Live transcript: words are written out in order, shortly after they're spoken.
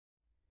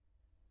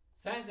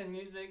Science and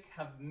music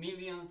have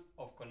millions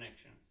of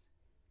connections.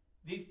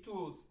 These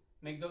tools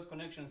make those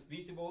connections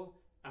visible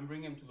and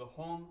bring them to the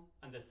home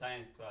and the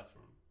science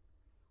classroom.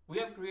 We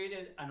have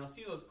created an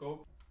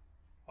oscilloscope,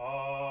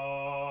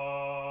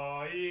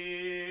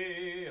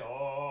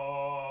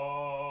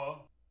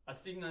 a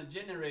signal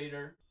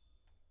generator,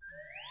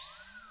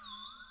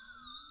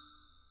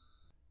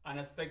 and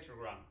a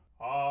spectrogram.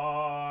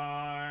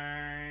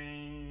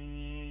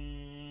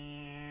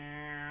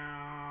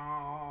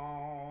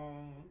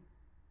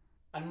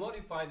 And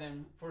modify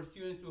them for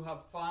students to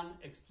have fun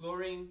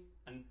exploring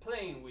and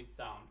playing with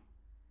sound.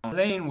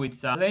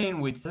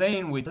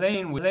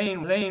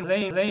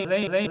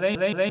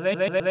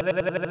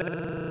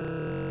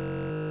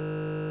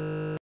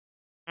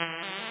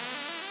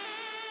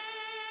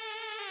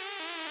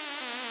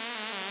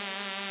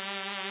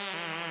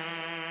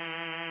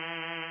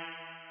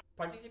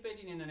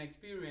 Participating in an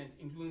experience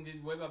including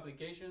these web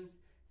applications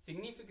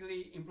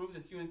significantly improve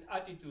the students'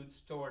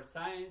 attitudes towards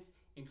science,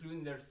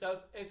 including their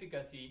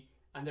self-efficacy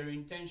and their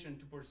intention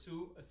to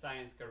pursue a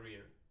science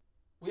career.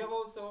 We have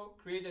also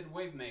created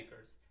Wave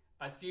Makers,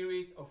 a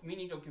series of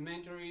mini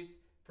documentaries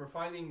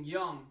profiling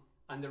young,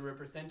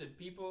 underrepresented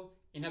people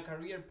in a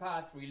career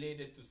path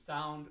related to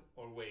sound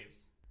or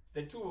waves.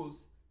 The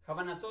tools have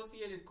an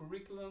associated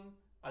curriculum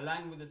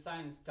aligned with the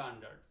science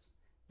standards.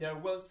 They are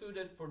well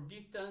suited for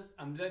distance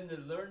and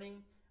blended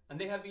learning, and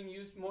they have been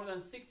used more than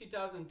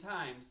 60,000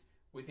 times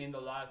within the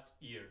last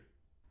year.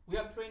 We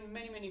have trained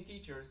many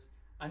teachers,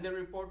 and they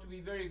report to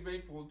be very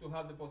grateful to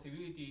have the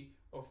possibility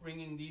of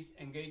bringing these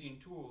engaging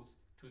tools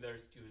to their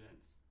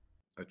students.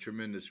 A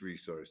tremendous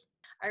resource.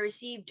 I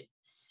received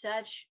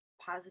such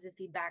positive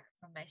feedback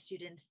from my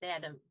students. They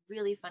had a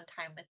really fun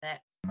time with it.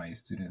 My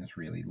students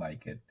really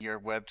like it. Your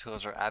web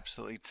tools are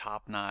absolutely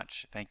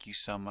top-notch. Thank you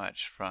so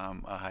much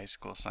from a high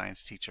school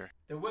science teacher.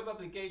 The web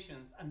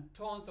applications and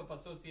tons of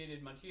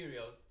associated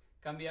materials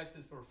can be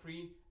accessed for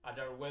free at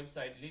our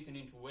website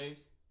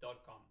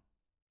listeningtowaves.com.